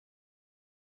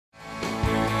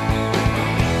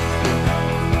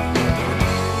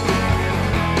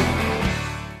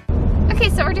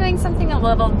something a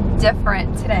little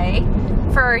different today.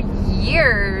 For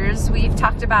years, we've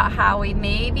talked about how we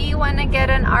maybe want to get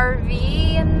an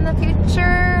RV in the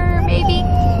future.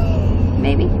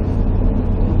 Maybe.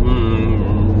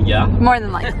 Yeah. More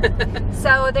than likely.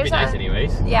 So there's be nice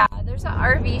anyways. Yeah, there's an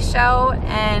RV show,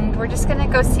 and we're just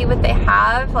gonna go see what they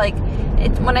have. Like,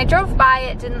 when I drove by,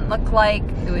 it didn't look like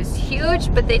it was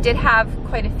huge, but they did have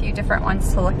quite a few different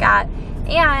ones to look at.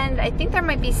 And I think there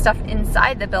might be stuff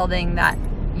inside the building that,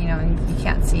 you know, you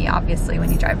can't see obviously when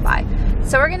you drive by.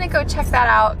 So we're gonna go check that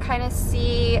out, kind of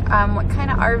see what kind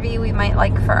of RV we might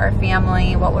like for our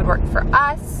family, what would work for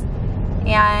us,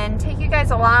 and take you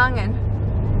guys along and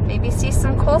maybe see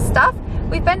some cool stuff.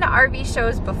 We've been to RV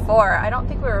shows before. I don't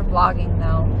think we were vlogging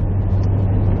though.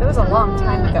 It was a long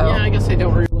time ago. Yeah, I guess I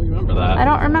don't really remember that. I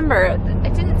don't remember.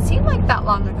 It didn't seem like that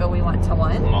long ago we went to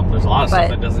one. Well, there's a lot of stuff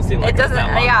that doesn't seem like it doesn't.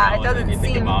 that long Yeah, ago, it doesn't you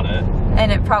think seem. About it.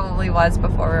 And it probably was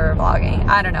before we were vlogging.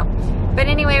 I don't know. But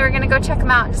anyway, we're gonna go check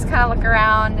them out and just kind of look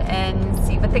around and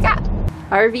see what they got.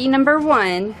 RV number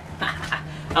 1.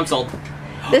 I'm sold.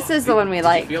 This is the one we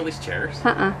like. Feel these chairs?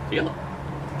 Feel them.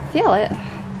 Feel it.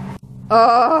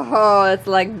 Oh, it's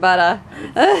like butter.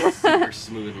 Super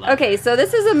smooth leather. Okay, so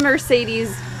this is a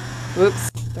Mercedes.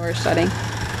 Whoops, door shutting.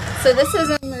 So this is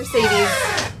a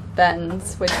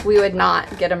Mercedes-Benz, which we would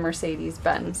not get a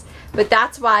Mercedes-Benz. But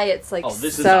that's why it's like, oh,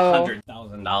 this so... is a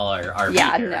 $100,000 RV.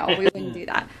 Yeah, here. no, we wouldn't do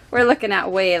that. We're looking at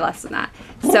way less than that.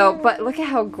 So, but look at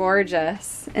how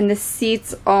gorgeous. And the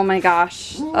seats, oh my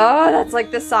gosh. Oh, that's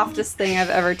like the softest thing I've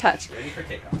ever touched. Ready for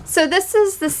takeoff. So this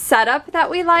is the setup that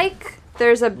we like.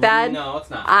 There's a bed. No, it's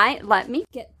not. Let me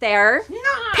get there. No.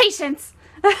 Patience.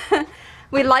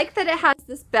 We like that it has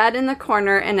this bed in the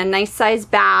corner and a nice sized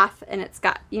bath, and it's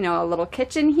got, you know, a little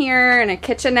kitchen here and a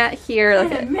kitchenette here.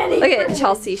 Look at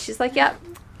Chelsea. She's like, yep,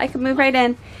 I can move right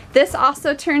in. This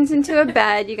also turns into a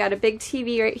bed. You got a big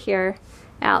TV right here.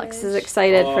 Alex is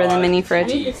excited for the mini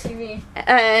fridge. I need the TV.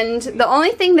 And the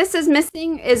only thing this is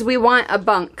missing is we want a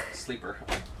bunk. Sleeper.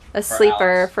 A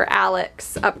sleeper for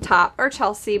Alex up top, or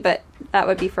Chelsea, but that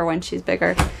would be for when she's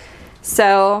bigger.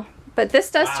 So, but this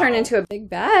does turn into a big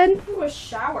bed. Ooh, a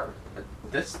shower.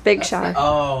 This Big shower.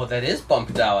 Oh, that is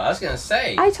bumped out. I was gonna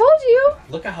say. I told you.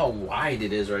 Look at how wide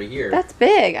it is right here. That's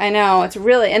big. I know. It's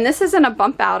really, and this isn't a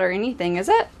bump out or anything, is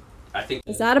it? I think.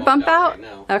 Is that a bump out? Right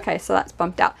now. Okay, so that's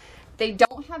bumped out. They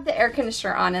don't have the air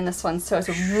conditioner on in this one, so it's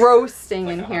roasting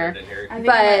in here.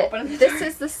 But this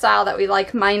is the style that we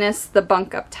like, minus the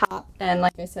bunk up top. And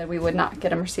like I said, we would not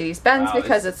get a Mercedes-Benz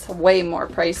because it's way more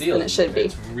priced than it should be.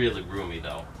 It's really roomy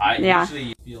though. I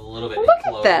usually feel a little bit Look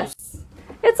enclosed. at this.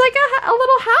 It's like a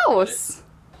little house.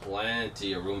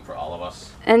 Plenty of room for all of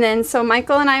us. And then so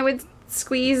Michael and I would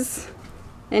squeeze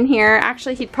in here.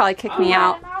 Actually, he'd probably kick me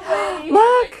out.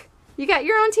 Look, you got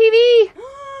your own TV.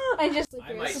 I just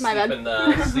I might sleep in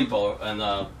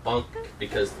the bunk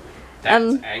because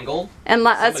that's angled. And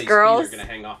let us girls. Are gonna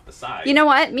hang off the side. You know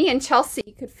what? Me and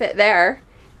Chelsea could fit there.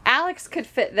 Alex could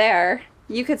fit there.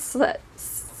 You could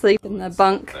sleep in the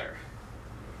bunk. There.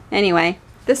 Anyway,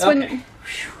 this one.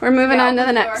 We're moving on to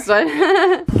the next one.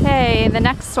 Okay, the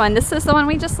next one. This is the one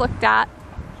we just looked at.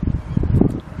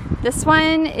 This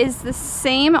one is the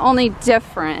same, only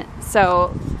different.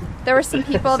 So there were some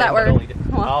people that were.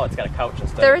 Oh, it's got a couch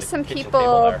instead. There were some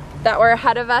people that were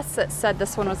ahead of us that said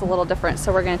this one was a little different,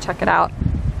 so we're gonna check it out.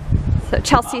 So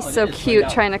Chelsea's so cute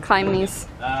trying to climb these.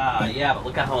 Yeah, but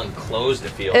look at how enclosed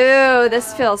it feels. Ooh,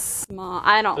 this feels small.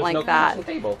 I don't like that.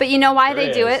 But you know why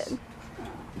they do it?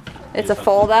 It's a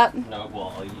fold up. No,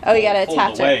 well, oh, you gotta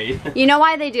attach it. You know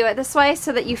why they do it this way?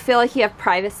 So that you feel like you have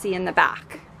privacy in the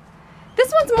back.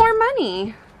 This one's more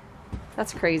money.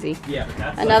 That's crazy. Yeah, but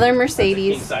that's another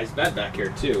Mercedes. King size bed back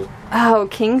here too. Oh,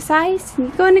 king size? You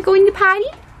going to go in the potty?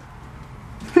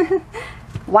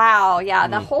 Wow, yeah,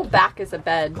 the whole back is a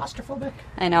bed. Claustrophobic.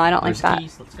 I know, I don't like that.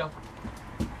 Keys. Let's go.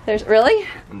 There's really?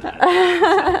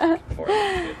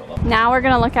 Now we're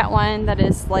gonna look at one that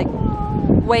is like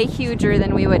way huger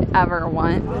than we would ever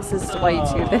want. This is way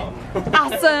too big.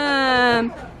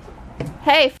 Awesome!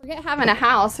 Hey, forget having a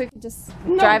house. We could just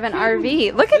drive an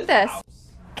RV. Look at this.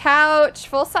 Couch,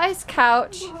 full-size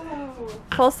couch,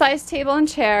 full-size table and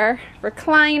chair,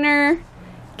 recliner,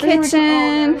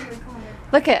 kitchen.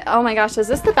 Look at, oh my gosh, is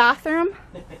this the bathroom?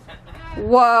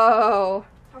 Whoa.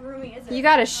 How roomy is it? You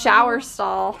got a shower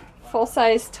stall,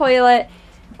 full-size toilet.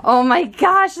 Oh my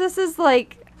gosh, this is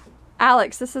like,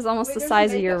 Alex, this is almost the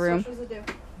size of your room.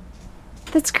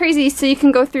 That's crazy. So you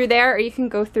can go through there or you can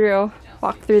go through,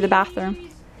 walk through the bathroom.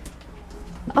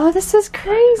 Oh, this is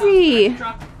crazy.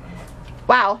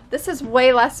 Wow, this is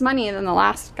way less money than the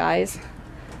last guys.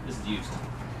 This is used.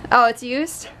 Oh, it's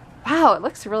used? Wow, it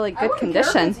looks really good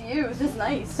condition. It's used. It's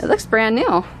nice. It looks brand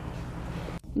new.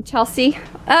 And Chelsea,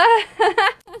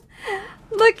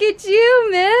 look at you,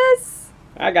 miss.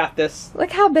 I got this.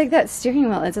 Look how big that steering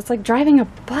wheel is. It's like driving a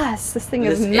bus. This thing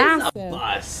is massive. This is a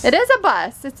bus. It is a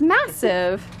bus. It's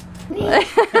massive. I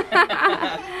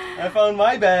found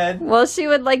my bed. Well, she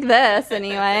would like this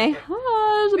anyway.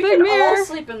 Oh, there's a big mirror. We can all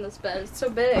sleep in this bed. It's so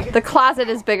big. The closet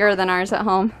is bigger than ours at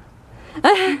home.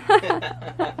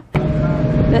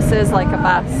 This is like a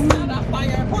bus. A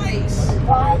fireplace.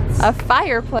 What? A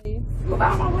fireplace. Move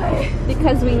out of my way.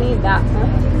 Because we need that, huh?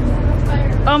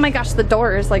 Oh my gosh, the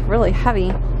door is like really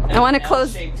heavy. I want to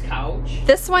close. L-shaped couch.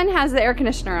 This one has the air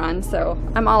conditioner on, so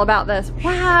I'm all about this.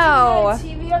 Wow.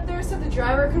 TV up there so the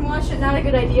driver can watch it. Not a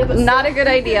good idea, but Not a good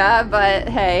idea, but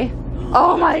hey.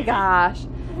 Oh my gosh.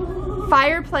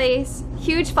 Fireplace,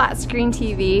 huge flat screen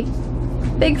TV,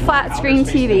 big flat screen We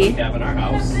TV. have in our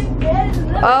house.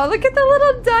 Oh, look at the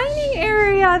little dining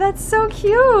area. That's so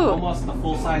cute. Almost a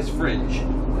full-size fridge.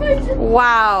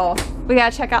 Wow. We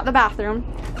gotta check out the bathroom.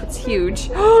 It's huge.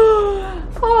 Oh,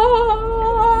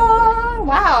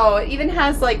 wow. It even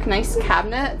has like nice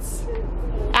cabinets.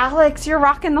 Alex, you're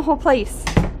rocking the whole place.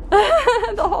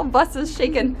 The whole bus is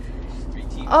shaking.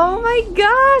 Oh my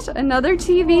gosh, another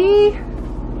TV.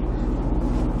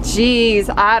 Jeez,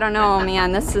 I don't know,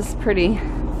 man. This is pretty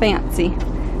fancy.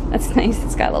 That's nice.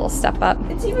 It's got a little step up.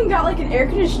 It's even got like an air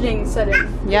conditioning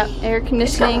setting. Yep, air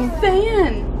conditioning. It's got a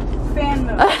fan. Fan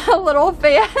mode. A little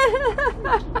fan.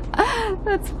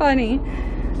 That's funny.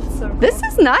 So cool. This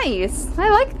is nice. I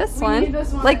like this We one. need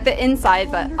this one. Like the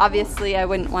inside, but obviously I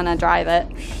wouldn't want to drive it.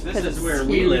 This 'cause is it's where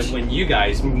we huge. live when you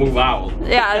guys move out.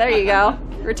 Yeah, there you go.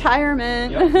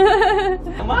 Retirement.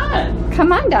 Come on.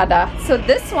 Come on, Dada. So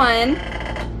this one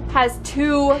has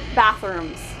 2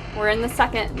 bathrooms. We're in the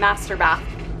second master bath.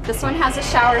 This one has a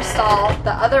shower stall.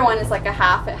 The other one is like a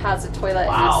half. It has a toilet and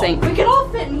a Wow. sink. We could all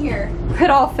fit in here. Could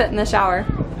all fit in the shower.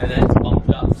 And then it's bumped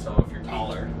up, so if you're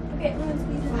taller. Okay, let's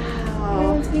squeeze in.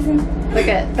 Wow. Let's squeeze in. Look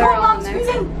at, they're Come all on, in squeeze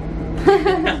there. in.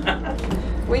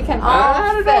 We can I all don't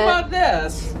know fit. about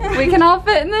this. We can all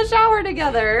fit in the shower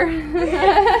together.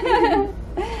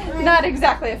 Not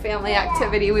exactly a family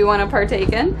activity we want to partake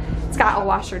in. It's got a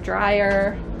washer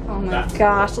dryer. Oh my That's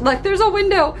gosh. Look, there's a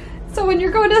window. So when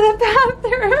you're going to the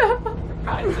bathroom.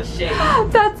 Probably the shade.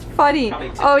 That's funny. Probably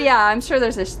too Oh big. yeah, I'm sure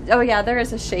there's a, oh yeah, there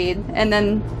is a shade. And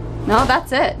then, no,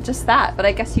 that's it. Just that. But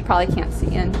I guess you probably can't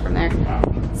see in from there. Wow.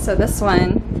 So this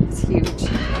one is huge.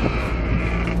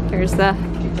 Here's the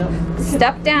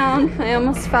step down. I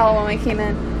almost fell when I came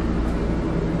in.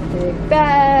 Big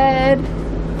bed.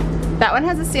 That one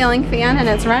has a ceiling fan and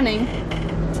it's running.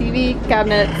 TV,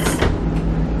 cabinets.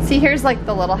 See, here's like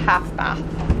the little half bath.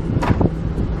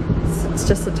 So it's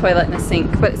just a toilet and a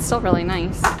sink, but it's still really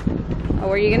nice. Oh,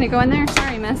 were you gonna go in there?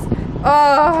 Sorry, miss.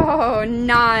 Oh,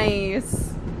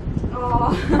 nice.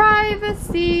 Oh.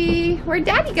 Privacy. Where'd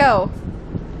Daddy go?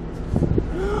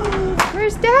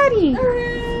 Where's Daddy? There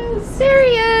it is. There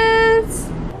he is.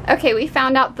 Okay, we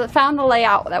found the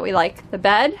layout that we like. The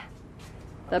bed,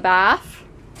 the bath,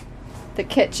 the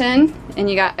kitchen, and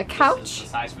you got a couch. This is the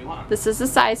size we want. This is the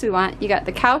size we want. You got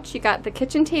the couch, you got the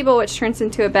kitchen table, which turns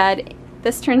into a bed.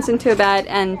 This turns into a bed,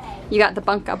 and you got the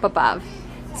bunk up above.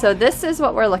 So this is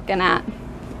what we're looking at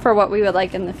for what we would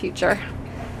like in the future.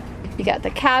 You got the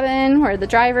cabin where the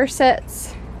driver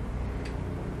sits.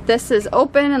 This is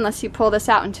open unless you pull this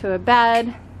out into a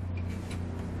bed.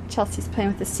 Chelsea's playing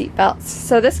with the seat belts.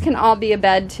 So this can all be a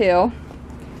bed too.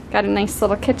 Got a nice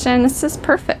little kitchen. This is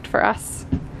perfect for us.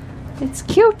 It's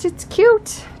cute, it's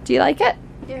cute. Do you like it?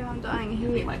 Yeah, I'm dying of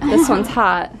heat. This one's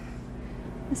hot.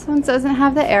 This one doesn't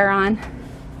have the air on.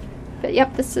 But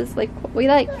yep, this is like what we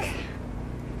like.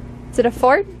 Is it a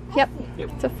Ford? Yep,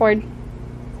 it's a Ford.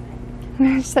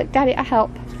 She's like, Daddy, I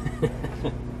help.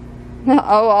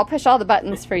 Oh, I'll push all the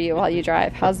buttons for you while you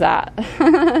drive. How's that?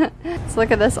 Let's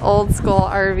look at this old school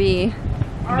RV.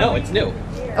 No, it's new.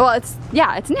 Well, it's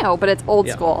new, but it's old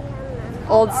Yeah. school.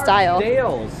 Old style.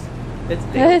 Dale's. It's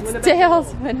Dale's. It's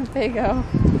Dale's Winnebago.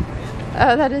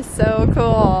 Oh, that is so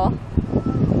cool.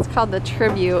 It's called the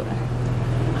Tribute.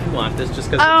 I want this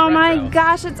just because Oh it's my retro.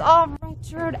 gosh, it's all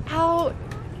retroed out.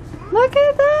 Look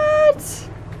at that.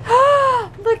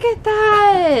 Look at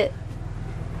that.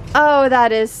 Oh,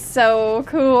 that is so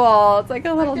cool. It's like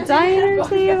a little diner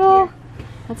table.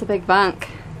 That's a big bunk.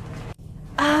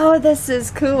 Oh, this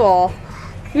is cool.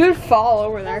 You would fall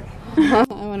over there. I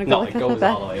want to go No, look it at goes the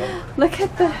all the way over. Look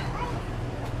at the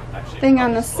Actually, thing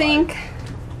on probably the slide. sink.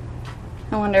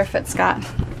 I wonder if it's got...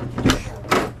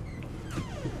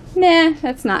 Nah,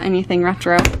 that's not anything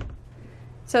retro.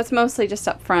 So it's mostly just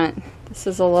up front. This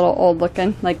is a little old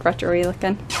looking, like retro-y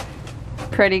looking.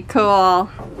 pretty cool.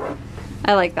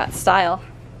 I like that style.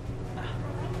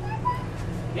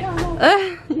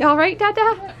 Yeah. You all right,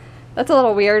 Dada? That's a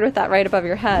little weird with that right above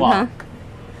your head, Well,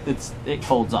 huh? It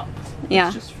folds up. Yeah.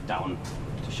 It's just down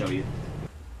to show you.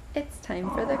 It's time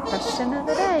for the question of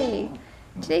the day.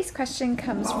 Today's question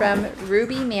comes from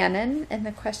Rubi Mannan, and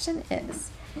the question is,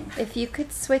 if you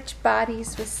could switch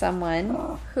bodies with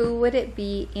someone, who would it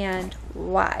be and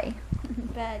why?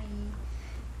 Betty.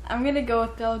 I'm gonna go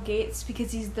with Bill Gates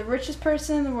because he's the richest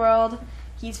person in the world.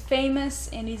 He's famous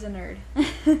and he's a nerd.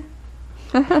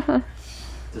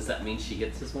 Does that mean she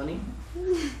gets his money?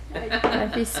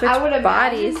 If you switch I would imagine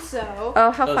bodies. so.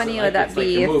 Oh, how So funny it's would that it's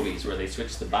be? like the movies where they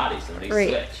switch the bodies and they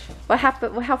Right.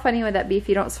 switch. How funny would that be if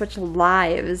you don't switch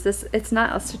lives? It's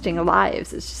not switching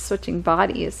lives, it's just switching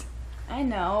bodies. I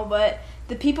know, but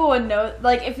the people would know.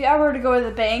 Like, if I were to go to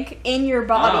the bank in your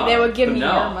body, they would give me your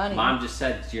money. Mom just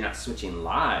said you're not switching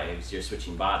lives, you're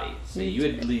switching bodies. So you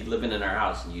would be living in our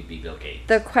house and you'd be Bill Gates.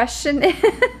 The question is,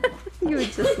 you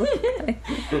would just look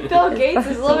like Bill Gates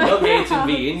is So living. Bill Gates would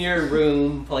be in your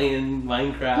room playing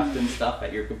Minecraft and stuff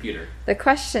at your computer. The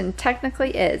question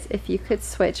technically is, if you could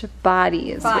switch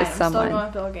bodies Fine, with I'm still someone. going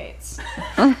with Bill Gates.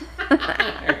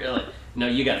 Really? No,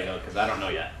 you gotta go because I don't know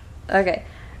yet. Okay.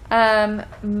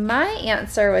 My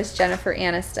answer was Jennifer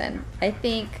Aniston. I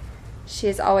think she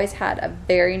has always had a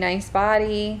very nice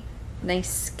body, nice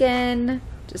skin,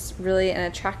 just really an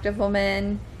attractive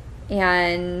woman,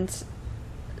 and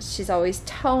she's always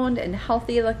toned and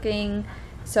healthy looking.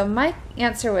 So my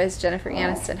answer was Jennifer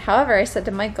Aniston. However, I said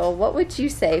to Michael, what would you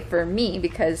say for me?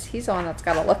 Because he's the one that's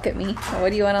got to look at me. What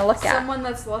do you want to look at? Someone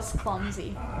that's less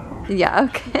clumsy. Yeah,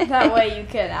 okay. That way you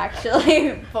can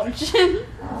actually function.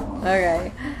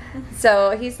 Okay.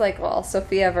 So he's like, well,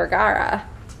 Sofia Vergara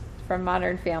from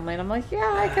Modern Family. And I'm like,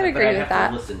 yeah, I could agree but I with have that.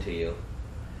 To listen to you.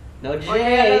 No, Oh,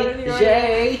 yeah,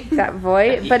 Jay. That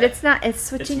voice, but Yeah. it's not, it's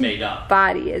switching It's made up.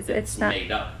 bodies. It's not.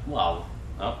 made up. Well,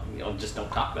 just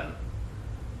don't talk then.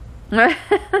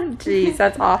 Jeez,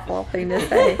 that's awful thing to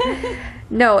say.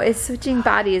 No, it's switching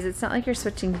bodies. It's not like you're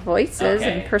switching voices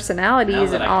Okay. and personalities Now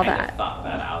and that all I kind that. of thought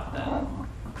that out then.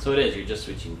 So it is, you're just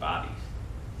switching bodies.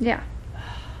 Yeah.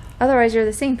 Otherwise, you're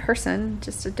the same person,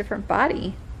 just a different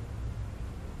body.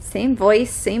 Same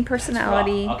voice, same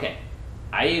personality. Well, okay.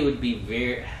 I would be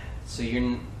very... So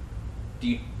do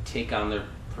you take on their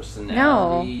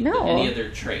personality? No. Any other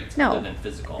traits No. other than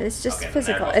physical? It's just Okay, then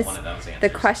physical. there goes It's, one of those the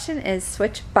answers. question is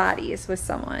switch bodies with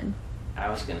someone. I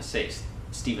was going to say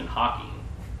Stephen Hawking,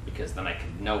 because then I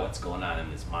could know what's going on in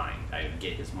his mind. I would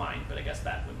get his mind, but I guess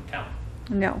that wouldn't count.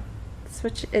 No.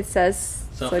 Switch. It says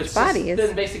So if switch it's bodies. Just,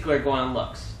 then basically we're going on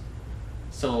looks.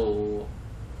 So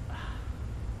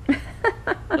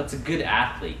that's a good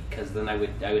athlete, because then I would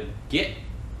get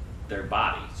their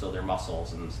body, so their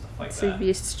muscles and stuff like So that.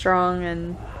 be strong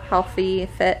and healthy,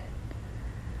 fit.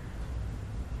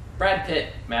 Brad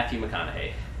Pitt, Matthew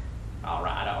McConaughey. All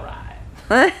right.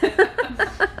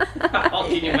 Oh,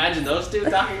 can you imagine those two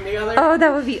talking together? Oh,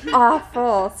 that would be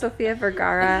awful. Sofia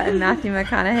Vergara and Matthew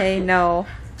McConaughey. No.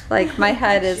 Like, my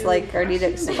head is like ready to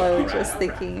explode just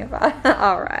thinking about it.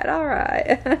 All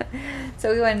right.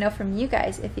 So we want to know from you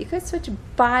guys, if you could switch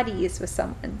bodies with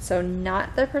someone, so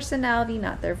not their personality,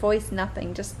 not their voice,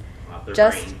 nothing, just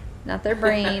Brain. not their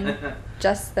brain,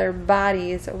 just their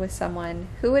bodies with someone,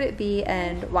 who would it be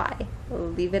and why?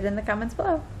 Leave it in the comments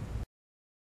below.